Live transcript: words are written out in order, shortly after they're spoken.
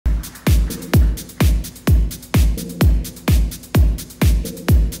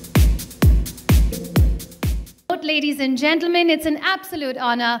ladies and gentlemen, it's an absolute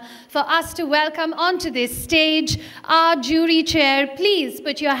honor for us to welcome onto this stage our jury chair. Please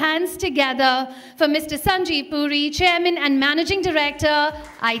put your hands together for Mr. Sanjiv Puri, Chairman and Managing Director,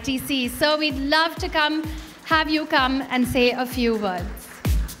 ITC. So we'd love to have you come and say a few words.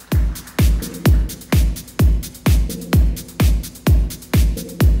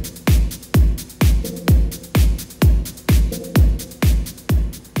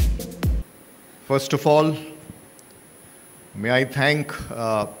 First of all, may I thank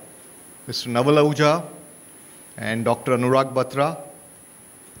Mr. Naval Ahuja and Dr. Anurag Batra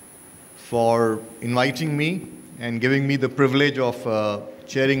for inviting me and giving me the privilege of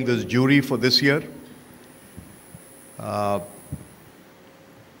chairing this jury for this year.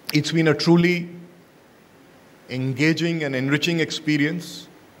 It's been a truly engaging and enriching experience.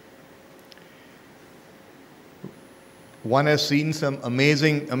 One has seen some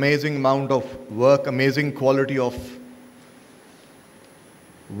amazing amount of work, amazing quality of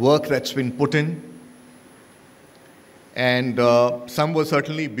work that's been put in. And some were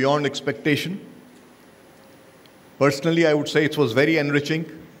certainly beyond expectation. Personally, I would say it was very enriching.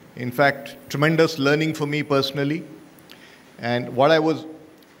 In fact, tremendous learning for me personally. And what I was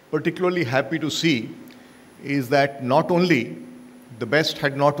particularly happy to see is that the best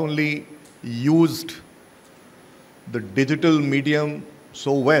had not only used the digital medium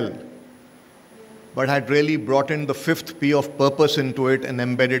so well, but had really brought in the fifth P of purpose into it and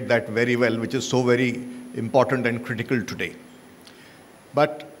embedded that very well, which is so very important and critical today.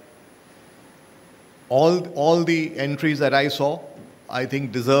 But all the entries that I saw, I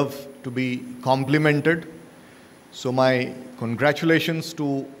think deserve to be complimented. So my congratulations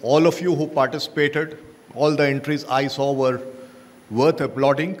to all of you who participated. All the entries I saw were worth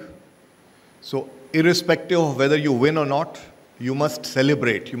applauding. So irrespective of whether you win or not, you must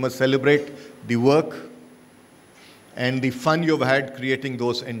celebrate. You must celebrate the work and the fun you've had creating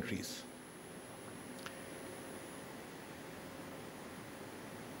those entries.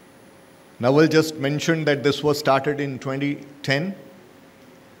 Naval just mentioned that this was started in 2010.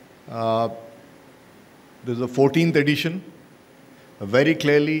 This is the 14th edition. Very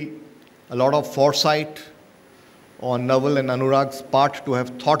clearly, a lot of foresight on Naval and Anurag's part to have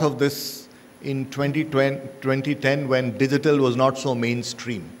thought of this in 2010 when digital was not so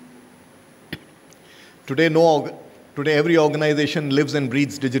mainstream. Today every organization lives and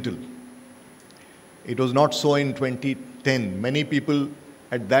breathes digital. It was not so in 2010. Many people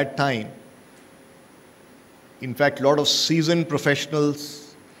at that time, in fact, a lot of seasoned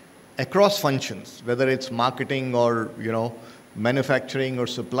professionals across functions, whether it's marketing or manufacturing or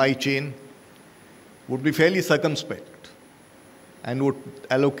supply chain, would be fairly circumspect and would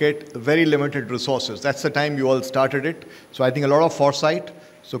allocate very limited resources. That's the time you all started it. So I think a lot of foresight.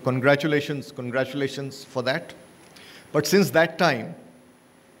 So congratulations for that. But since that time,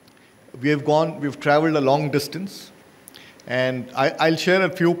 we've traveled a long distance. And I'll share a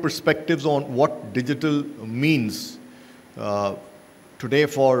few perspectives on what digital means today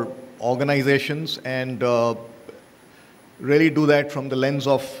for organizations and really do that from the lens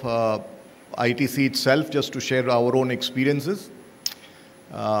of ITC itself, just to share our own experiences.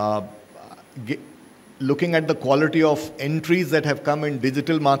 Looking at the quality of entries that have come in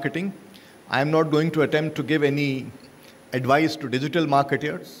digital marketing, I am not going to attempt to give any advice to digital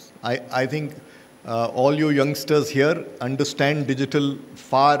marketers. I think all you youngsters here understand digital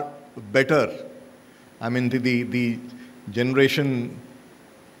far better. I mean, the generation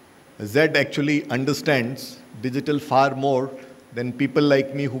Z actually understands digital far more than people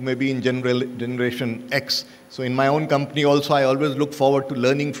like me who may be in generation X. So in my own company also, I always look forward to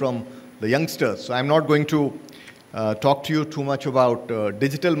learning from the youngsters. So I'm not going to talk to you too much about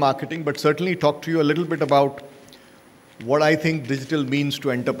digital marketing, but certainly talk to you a little bit about what I think digital means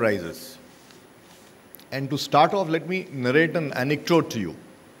to enterprises. And to start off, let me narrate an anecdote to you.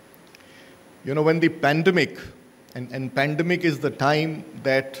 When the pandemic, and pandemic is the time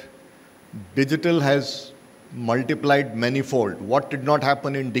that digital has multiplied manifold. What did not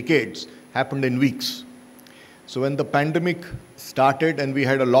happen in decades happened in weeks. So when the pandemic started and we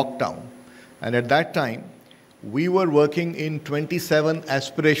had a lockdown, and at that time, we were working in 27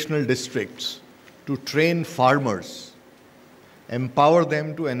 aspirational districts to train farmers, empower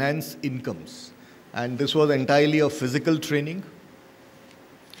them to enhance incomes. And this was entirely a physical training.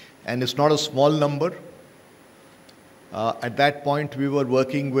 And it's not a small number. At that point, we were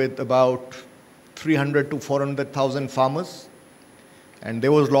working with about 300 to 400,000 farmers. And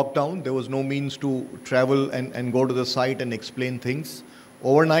there was lockdown. There was no means to travel and go to the site and explain things.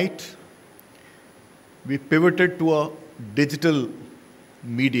 Overnight, we pivoted to a digital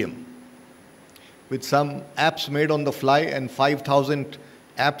medium. with some apps made on the fly and 5,000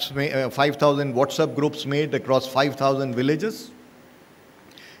 5,000 WhatsApp groups made across 5,000 villages.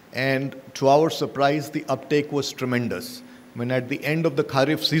 And to our surprise, the uptake was tremendous. When at the end of the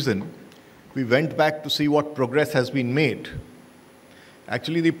Kharif season, we went back to see what progress has been made.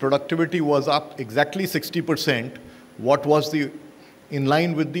 Actually, the productivity was up exactly 60%, what was in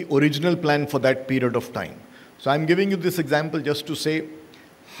line with the original plan for that period of time. So I'm giving you this example just to say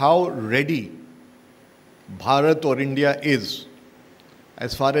how ready Bharat or India is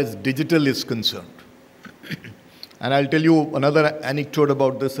as far as digital is concerned. And I'll tell you another anecdote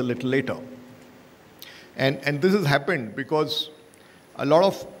about this a little later. And this has happened because a lot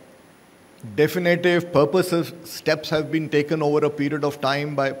of definitive, purposive steps have been taken over a period of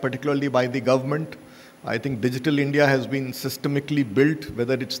time, particularly by the government. I think Digital India has been systemically built,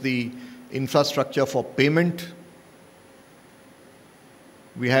 whether it's the infrastructure for payment.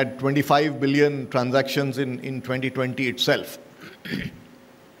 We had 25 billion transactions in 2020 itself.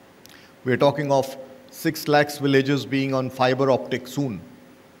 We're talking of 6 lakhs villages being on fiber optic soon.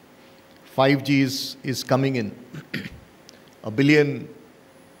 5G is coming in. 1 billion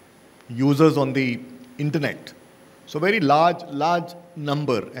users on the internet. So very large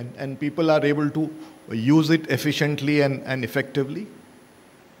number, and people are able to use it efficiently and effectively.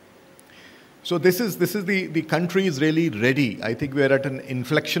 So this is the country is really ready. I think we are at an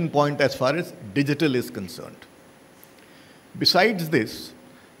inflection point as far as digital is concerned. Besides this,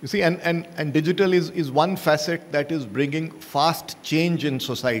 you see, and digital is one facet that is bringing fast change in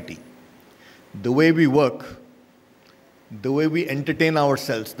society. The way we work, the way we entertain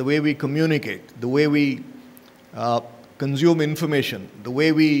ourselves, the way we communicate, the way we consume information, the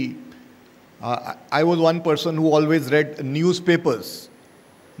way we... I was one person who always read newspapers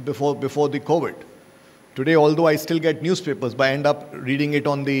before the COVID. Today, although I still get newspapers, but I end up reading it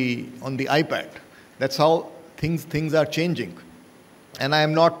on the iPad. That's how things are changing. And I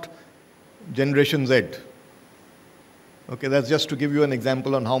am not Generation Z. Okay, that's just to give you an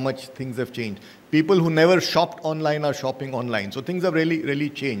example on how much things have changed. People who never shopped online are shopping online. So things have really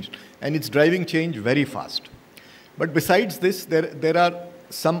changed. And it's driving change very fast. But besides this, there are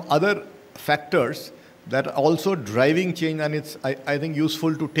some other factors that are also driving change, and it's, I think,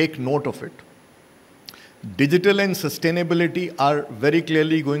 useful to take note of it. Digital and sustainability are very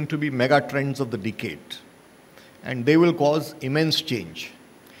clearly going to be mega trends of the decade. And they will cause immense change.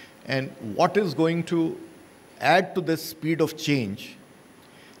 And what is going to add to this speed of change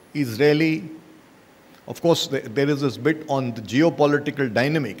is really, of course, there is this bit on the geopolitical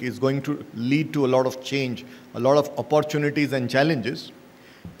dynamic is going to lead to a lot of change, a lot of opportunities and challenges.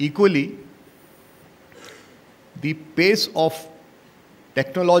 Equally, the pace of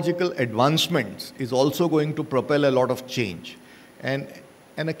technological advancements is also going to propel a lot of change. And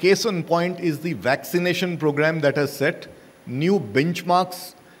a case in point is the vaccination program that has set new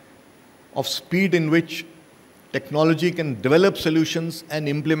benchmarks of speed in which technology can develop solutions and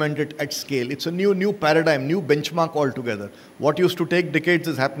implement it at scale. It's a new paradigm, new benchmark altogether. What used to take decades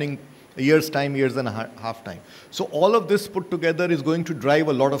is happening a year's time, years and a half time. So all of this put together is going to drive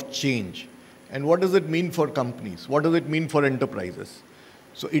a lot of change. And what does it mean for companies? What does it mean for enterprises?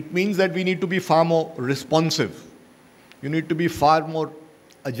 So it means that we need to be far more responsive. You need to be far more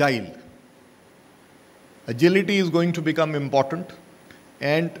agile. Agility is going to become important.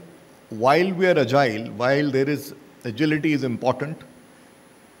 And while we are agile, while there is agility is important,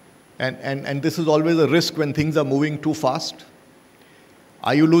 and this is always a risk when things are moving too fast.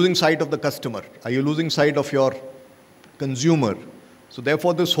 Are you losing sight of the customer? Are you losing sight of your consumer? So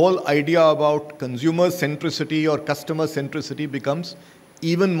therefore, this whole idea about consumer centricity or customer centricity becomes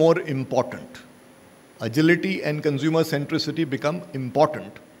even more important. Agility and consumer centricity become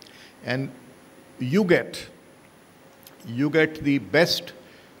important. And you get the best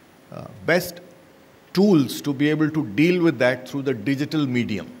tools to be able to deal with that through the digital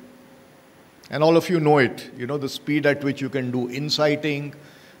medium. And all of you know it, the speed at which you can do insighting,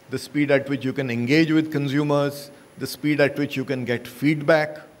 the speed at which you can engage with consumers, the speed at which you can get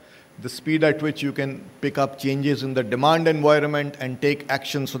feedback, the speed at which you can pick up changes in the demand environment and take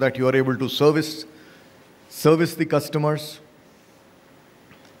action so that you are able to service the customers.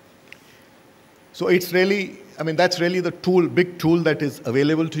 So it's really, that's really the big tool that is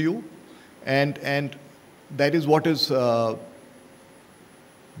available to you. And that is what is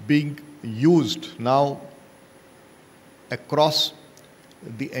being used now across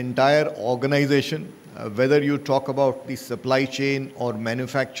the entire organization, whether you talk about the supply chain or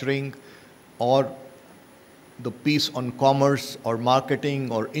manufacturing or the piece on commerce or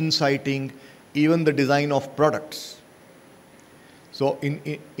marketing or insighting, even the design of products. So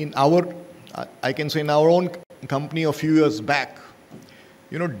in our I can say in our own company a few years back,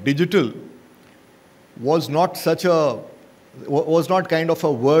 digital was not kind of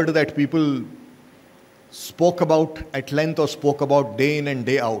a word that people spoke about at length or spoke about day in and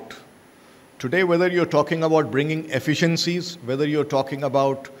day out. Today, whether you're talking about bringing efficiencies, whether you're talking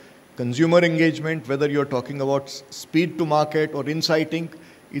about consumer engagement, whether you're talking about speed to market or inciting,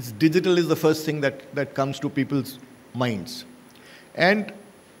 digital is the first thing that comes to people's minds. And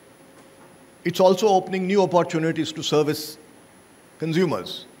it's also opening new opportunities to service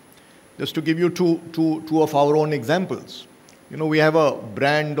consumers. Just to give you two of our own examples. We have a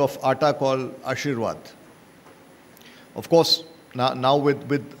brand of atta called Ashirwad. Of course, now with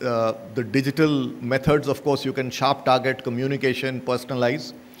the digital methods, of course, you can sharp target, communication,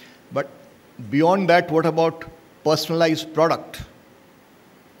 personalize. But beyond that, what about personalized product?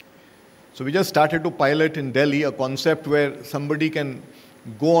 So we just started to pilot in Delhi a concept where somebody can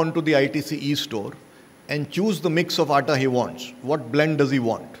go onto the ITC e-store and choose the mix of atta he wants. What blend does he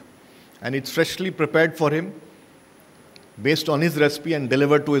want? And it's freshly prepared for him based on his recipe and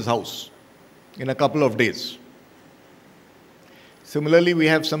delivered to his house in a couple of days. Similarly, we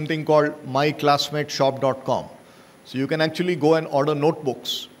have something called myclassmateshop.com. So you can actually go and order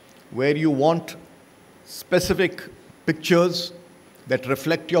notebooks where you want specific pictures that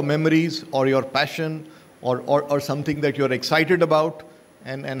reflect your memories or your passion or something that you're excited about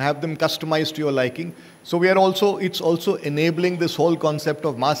and have them customized to your liking. So it's also enabling this whole concept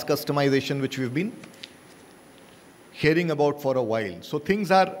of mass customization, which we've been hearing about for a while. So things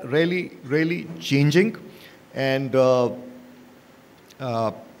are really, really changing, and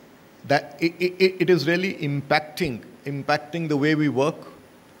that it is really impacting the way we work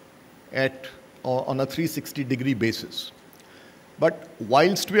on a 360-degree basis. But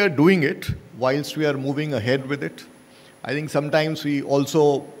whilst we are doing it, whilst we are moving ahead with it, I think sometimes we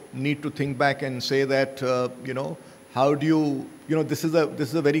also need to think back and say that, how do you, this is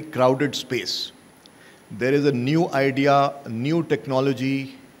a very crowded space. There is a new idea, new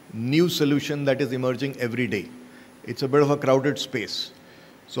technology, new solution that is emerging every day. It's a bit of a crowded space.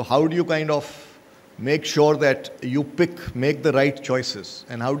 So how do you kind of make sure that you make the right choices?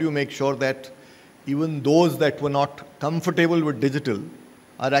 And how do you make sure that even those that were not comfortable with digital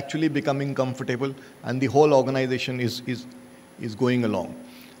are actually becoming comfortable, and the whole organization is going along?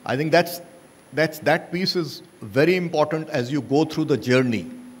 I think that piece is very important as you go through the journey.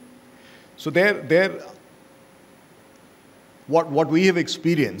 So what we have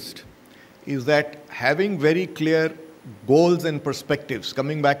experienced is that having very clear goals and perspectives,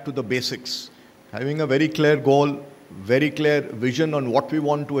 coming back to the basics, having a very clear goal, very clear vision on what we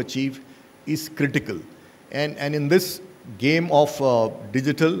want to achieve is critical. And in this game of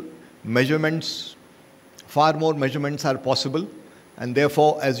digital measurements, far more measurements are possible, and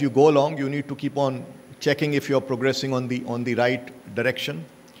therefore as you go along you need to keep on checking if you're progressing on the right direction.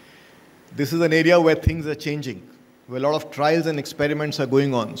 This is an area where things are changing, where a lot of trials and experiments are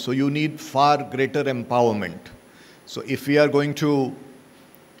going on, so you need far greater empowerment. So if we are going to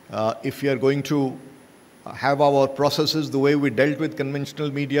have our processes the way we dealt with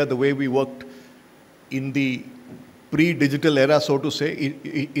conventional media, the way we worked in the pre-digital era, so to say,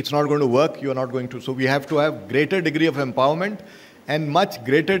 it's not going to work. You're not going to. So we have to have greater degree of empowerment and much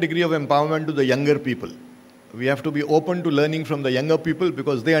greater degree of empowerment to the younger people. We have to be open to learning from the younger people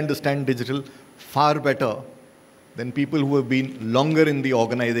because they understand digital far better than people who have been longer in the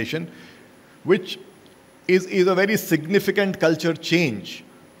organization, which is a very significant culture change,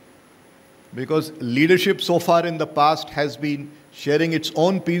 because leadership so far in the past has been sharing its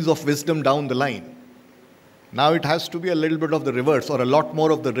own piece of wisdom down the line. Now it has to be a little bit of the reverse, or a lot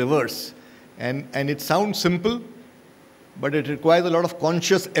more of the reverse. And it sounds simple, but it requires a lot of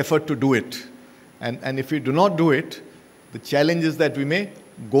conscious effort to do it. And if we do not do it, the challenge is that we may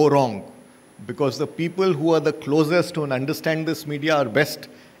go wrong, because the people who are the closest to understand this media are best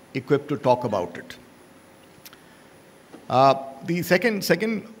equipped to talk about it. The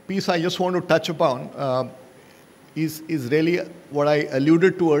second piece I just want to touch upon is really what I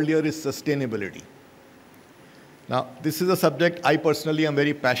alluded to earlier, is sustainability. Now, this is a subject I personally am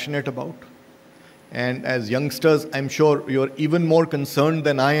very passionate about. And as youngsters, I'm sure you're even more concerned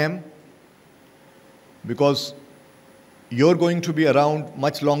than I am, because you're going to be around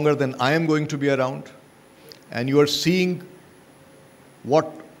much longer than I am going to be around. And you are seeing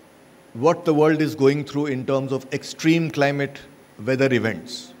what the world is going through in terms of extreme climate weather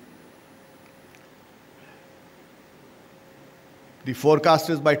events. The forecast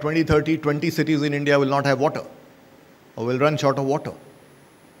is by 2030, 20 cities in India will not have water or will run short of water.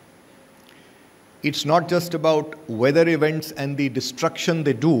 It's not just about weather events and the destruction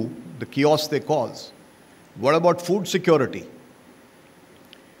they do, the chaos they cause. What about food security?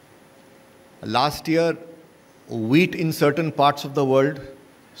 Last year, wheat in certain parts of the world,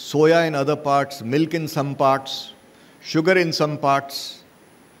 soya in other parts, milk in some parts, sugar in some parts,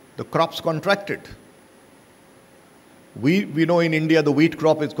 the crops contracted. We know in India the wheat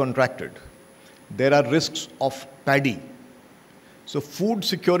crop is contracted. There are risks of paddy. So food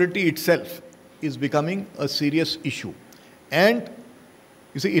security itself is becoming a serious issue. And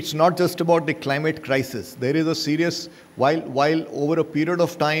you see, it's not just about the climate crisis. There is a serious, while over a period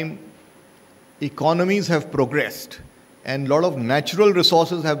of time, economies have progressed and a lot of natural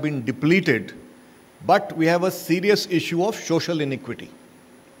resources have been depleted, but we have a serious issue of social inequity.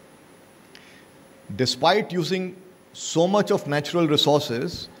 Despite using so much of natural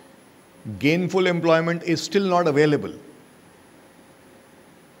resources, gainful employment is still not available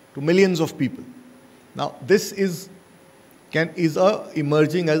to millions of people. Now, this is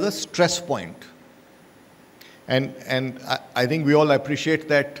emerging as a stress point. And I think we all appreciate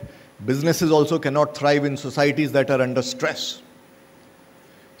that businesses also cannot thrive in societies that are under stress.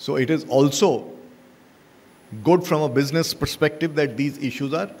 So it is also good from a business perspective that these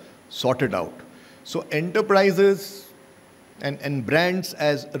issues are sorted out. So enterprises and brands,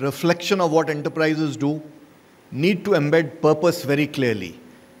 as a reflection of what enterprises do, need to embed purpose very clearly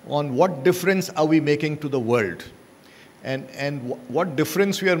on what difference are we making to the world. And what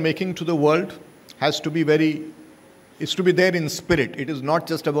difference we are making to the world is to be there in spirit. It is not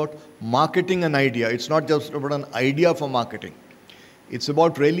just about marketing an idea. It's not just about an idea for marketing. It's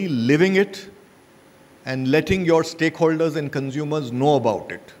about really living it and letting your stakeholders and consumers know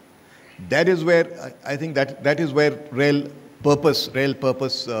about it. That is where, I think that is where real purpose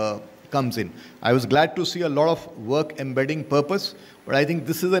comes in. I was glad to see a lot of work embedding purpose, but I think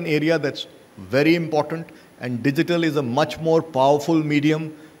this is an area that's very important, and digital is a much more powerful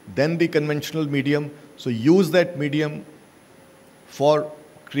medium than the conventional medium. So use that medium for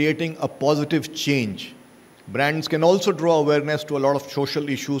creating a positive change. Brands can also draw awareness to a lot of social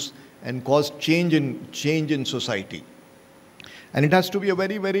issues and cause change in society. And it has to be a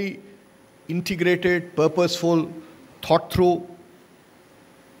very, very integrated, purposeful, thought through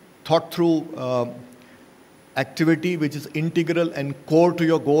activity which is integral and core to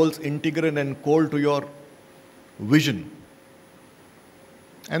your goals, integral and core to your vision.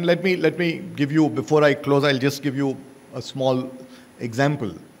 And let me give you, before I close, I'll just give you a small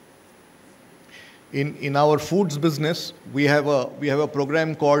example. In our foods business, we have a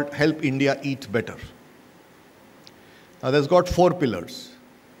program called Help India Eat Better. Now that's got 4 pillars: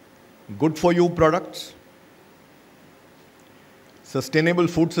 good for you products, sustainable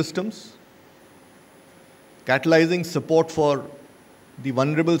food systems, catalyzing support for the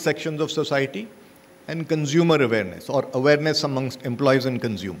vulnerable sections of society, and consumer awareness, or awareness amongst employees and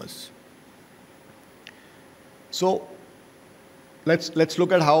consumers. So let's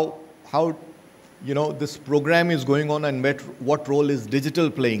look at how this program is going on and what role is digital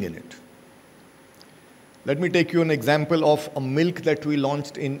playing in it. Let me take you an example of a milk that we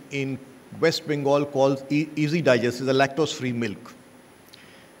launched in West Bengal called Easy Digest. It's a lactose-free milk.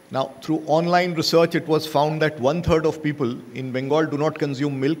 Now, through online research, it was found that 1/3 of people in Bengal do not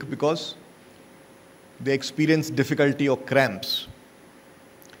consume milk because they experience difficulty or cramps.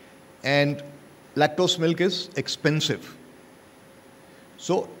 And lactose milk is expensive.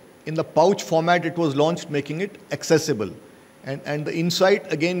 So in the pouch format, it was launched, making it accessible. And the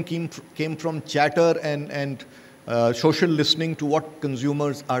insight, again, came from chatter and social listening to what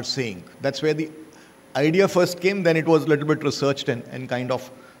consumers are saying. That's where the idea first came, then it was a little bit researched and kind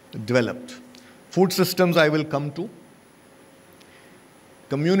of developed. Food systems I will come to.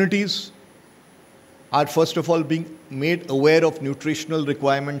 Communities are first of all being made aware of nutritional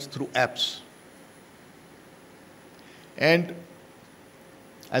requirements through apps. And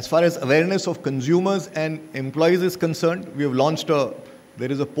as far as awareness of consumers and employees is concerned, we have launched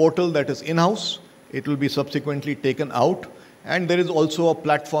there is a portal that is in-house. It will be subsequently taken out. And there is also a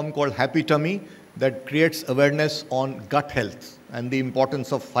platform called Happy Tummy that creates awareness on gut health and the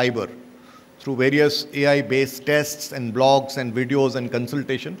importance of fiber through various AI-based tests and blogs and videos and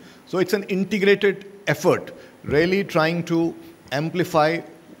consultation. So it's an integrated effort, really trying to amplify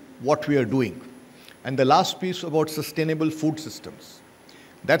what we are doing. And the last piece about sustainable food systems.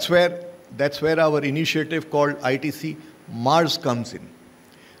 That's where our initiative called ITC MARS comes in.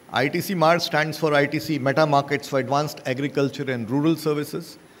 ITC MARS stands for ITC Meta Markets for Advanced Agriculture and Rural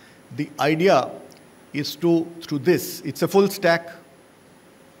Services. The idea is through this, it's a full stack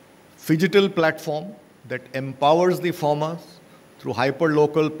phygital platform that empowers the farmers through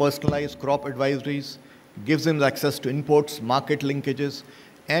hyper-local personalized crop advisories, gives them access to inputs, market linkages,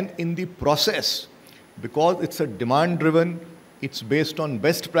 And in the process, because it's a demand-driven, it's based on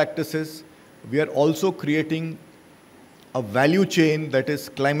best practices, we are also creating a value chain that is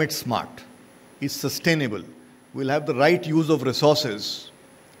climate smart, is sustainable. We'll have the right use of resources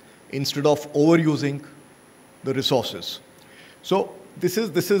instead of overusing the resources. So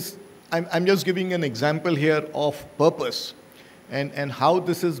I'm just giving an example here of purpose and how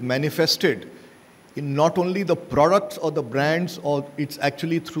this is manifested in not only the products or the brands, or it's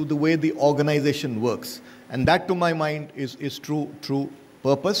actually through the way the organization works. And that, to my mind, is true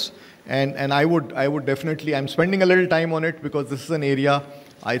purpose. And I would definitely, I'm spending a little time on it because this is an area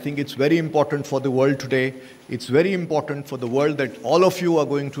I think it's very important for the world today. It's very important for the world that all of you are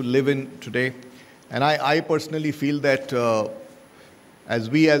going to live in today. And I personally feel that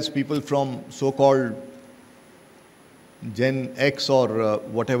as people from so-called Gen X or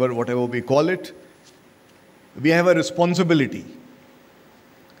whatever we call it, we have a responsibility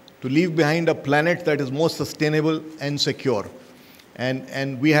to leave behind a planet that is more sustainable and secure.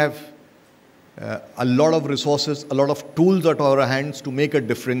 And we have a lot of resources, a lot of tools at our hands to make a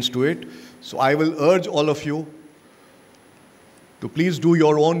difference to it. So I will urge all of you to please do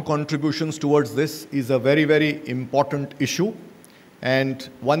your own contributions towards this. Is a very, very important issue. And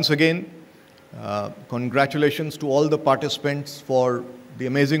once again, congratulations to all the participants for the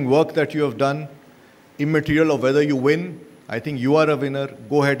amazing work that you have done. Immaterial of whether you win, I think you are a winner.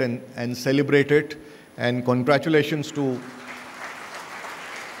 Go ahead and celebrate it. And congratulations to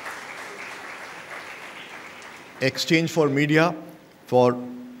Exchange for Media for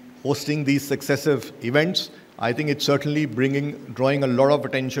hosting these successive events. I think it's certainly drawing a lot of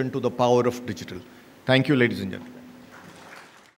attention to the power of digital. Thank you, ladies and gentlemen.